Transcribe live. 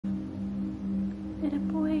Little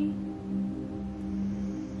boy.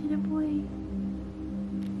 Little boy.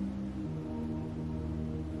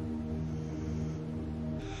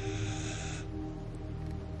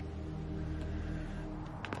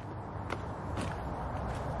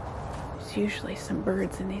 There's usually some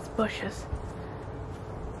birds in these bushes.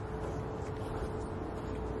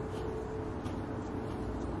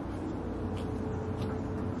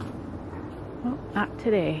 Well, not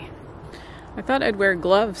today. I thought I'd wear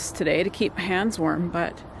gloves today to keep my hands warm,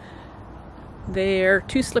 but they're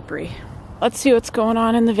too slippery. Let's see what's going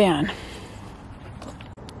on in the van.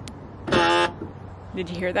 Did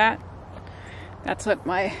you hear that? That's what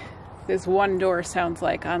this one door sounds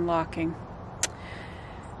like unlocking.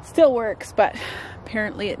 Still works, but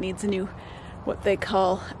apparently it needs a new, what they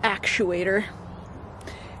call actuator.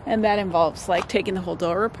 And that involves like taking the whole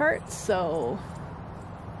door apart, so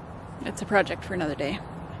it's a project for another day.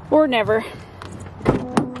 Or never.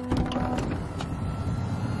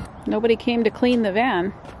 Nobody came to clean the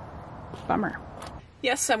van. Bummer.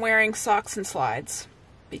 Yes, I'm wearing socks and slides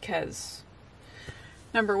because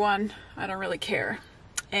number one, I don't really care.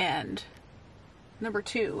 And number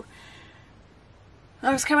two,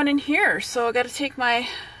 I was coming in here, so I got to take my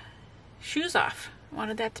shoes off. I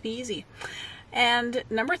wanted that to be easy. And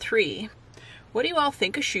number three, what do you all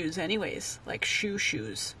think of shoes anyways? Like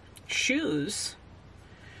shoes.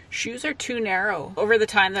 Shoes are too narrow. Over the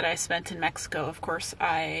time that I spent in Mexico, of course,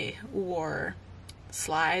 I wore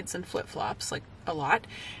slides and flip-flops like a lot,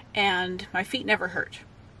 and my feet never hurt.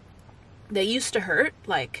 They used to hurt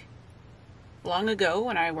like long ago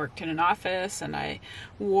when I worked in an office and I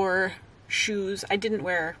wore shoes. I didn't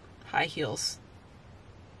wear high heels.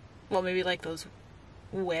 Well, maybe like those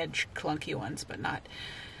wedge clunky ones, but not,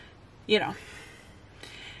 you know.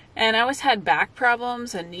 And I always had back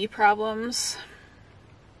problems and knee problems.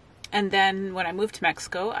 And then when I moved to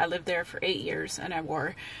Mexico, I lived there for 8 years and I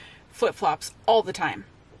wore flip-flops all the time,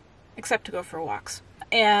 except to go for walks.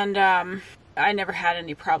 And I never had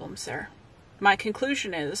any problems there. My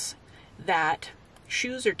conclusion is that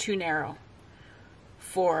shoes are too narrow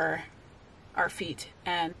for our feet,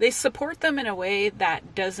 and they support them in a way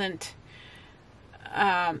that doesn't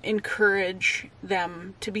encourage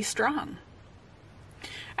them to be strong.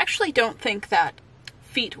 I actually don't think that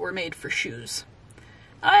feet were made for shoes.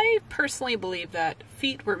 I personally believe that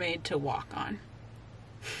feet were made to walk on.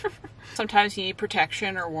 Sometimes you need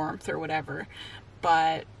protection or warmth or whatever,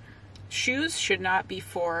 but shoes should not be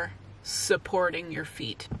for supporting your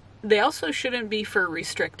feet. They also shouldn't be for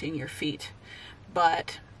restricting your feet.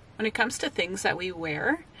 But when it comes to things that we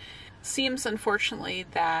wear, it seems unfortunately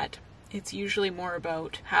that it's usually more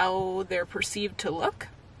about how they're perceived to look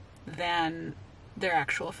than their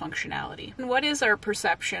actual functionality. And what is our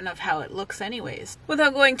perception of how it looks anyways?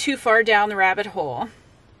 Without going too far down the rabbit hole,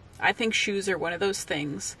 I think shoes are one of those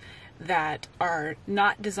things that are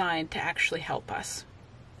not designed to actually help us.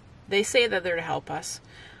 They say that they're to help us,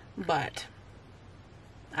 but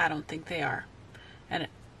I don't think they are.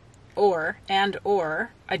 Or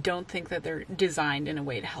I don't think that they're designed in a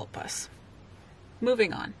way to help us.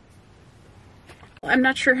 Moving on. I'm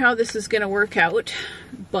not sure how this is going to work out,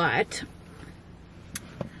 but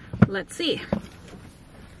let's see.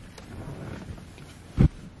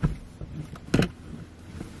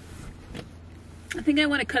 I think I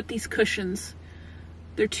want to cut these cushions.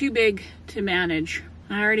 They're too big to manage.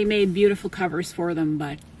 I already made beautiful covers for them,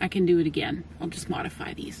 but I can do it again. I'll just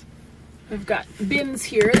modify these. I've got bins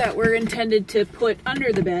here that were intended to put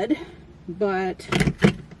under the bed, but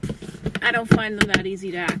I don't find them that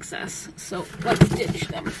easy to access. So let's ditch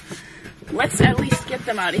them. Let's at least get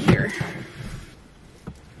them out of here.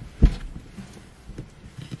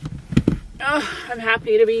 Oh, I'm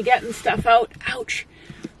happy to be getting stuff out. Ouch.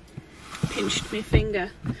 Pinched my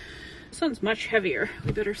finger. This one's much heavier.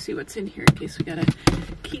 We better see what's in here in case we gotta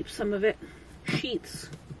keep some of it. Sheets.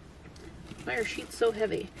 Why are sheets so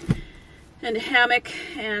heavy? And a hammock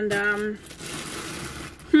and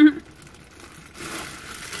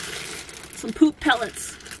some poop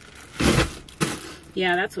pellets.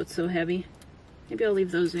 Yeah, that's what's so heavy. Maybe I'll leave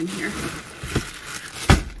those in here.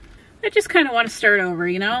 I just kind of want to start over,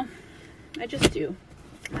 you know? I just do.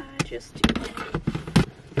 I just do.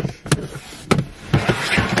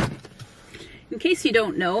 In case you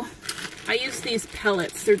don't know, I use these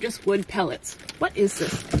pellets. They're just wood pellets. What is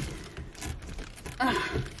this?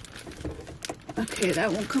 Okay,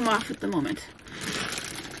 that won't come off at the moment.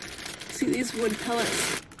 See these wood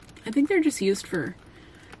pellets? I think they're just used for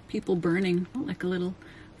people burning, like a little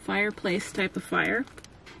fireplace type of fire.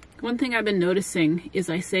 One thing I've been noticing is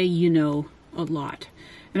I say "you know" a lot,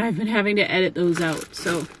 and I've been having to edit those out,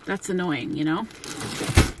 so that's annoying, you know?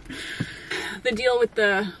 The The deal with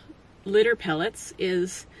the litter pellets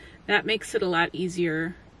is that makes it a lot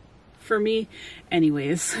easier for me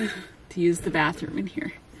anyways to use the bathroom in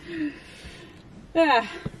here. I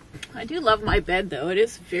do love my bed though. It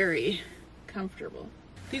is very comfortable.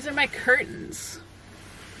 These are my curtains.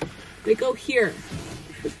 They go here.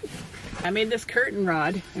 I made this curtain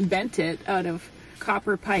rod and bent it out of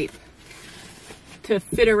copper pipe to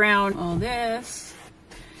fit around all this.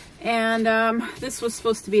 And this was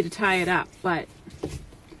supposed to be to tie it up, but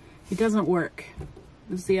it doesn't work.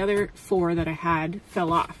 Because the other 4 that I had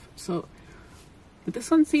fell off. So, but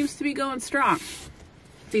this one seems to be going strong.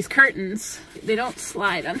 These curtains, they don't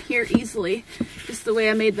slide on here easily. Just the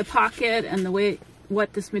way I made the pocket and the way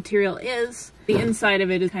what this material is. The inside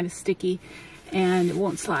of it is kind of sticky and it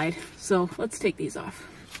won't slide. So let's take these off.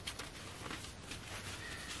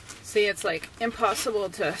 See, it's like impossible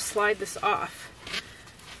to slide this off.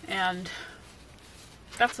 And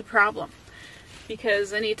that's a problem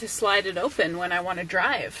because I need to slide it open when I want to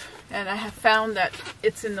drive. And I have found that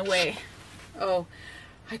it's in the way. Oh,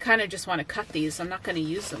 I kind of just want to cut these. I'm not going to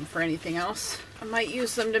use them for anything else. I might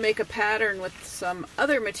use them to make a pattern with some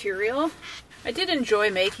other material. I did enjoy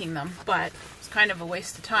making them, but it's kind of a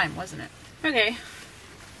waste of time, wasn't it? Okay,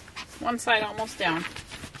 one side almost down.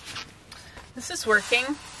 This is working.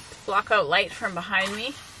 Block out light from behind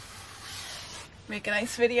me. Make a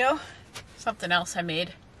nice video. Something else I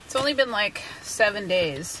made. It's only been like 7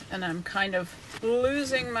 days and I'm kind of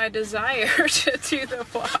losing my desire to do the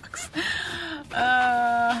vlogs.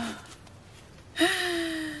 I'm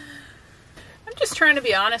just trying to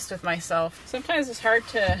be honest with myself. Sometimes it's hard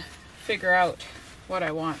to figure out what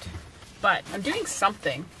I want, but I'm doing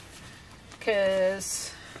something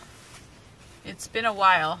because it's been a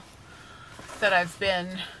while that I've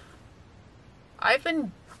been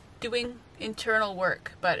doing internal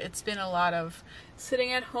work, but it's been a lot of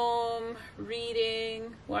sitting at home,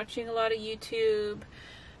 reading, watching a lot of YouTube,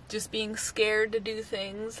 just being scared to do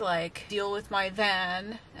things like deal with my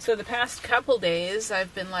van. So the past couple days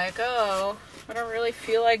I've been like, oh, I don't really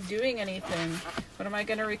feel like doing anything. What am I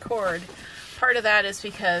going to record? Part of that is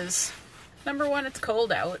because, number one, it's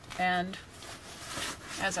cold out, and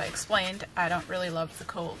as I explained, I don't really love the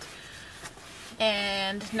cold.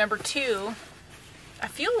 And number two, I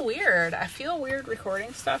feel weird. I feel weird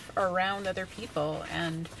recording stuff around other people,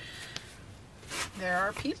 and there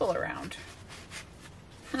are people around.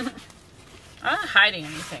 I'm not hiding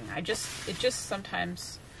anything. It just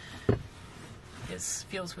sometimes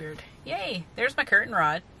feels weird. Yay! There's my curtain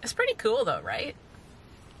rod. It's pretty cool though, right?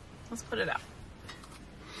 Let's put it up.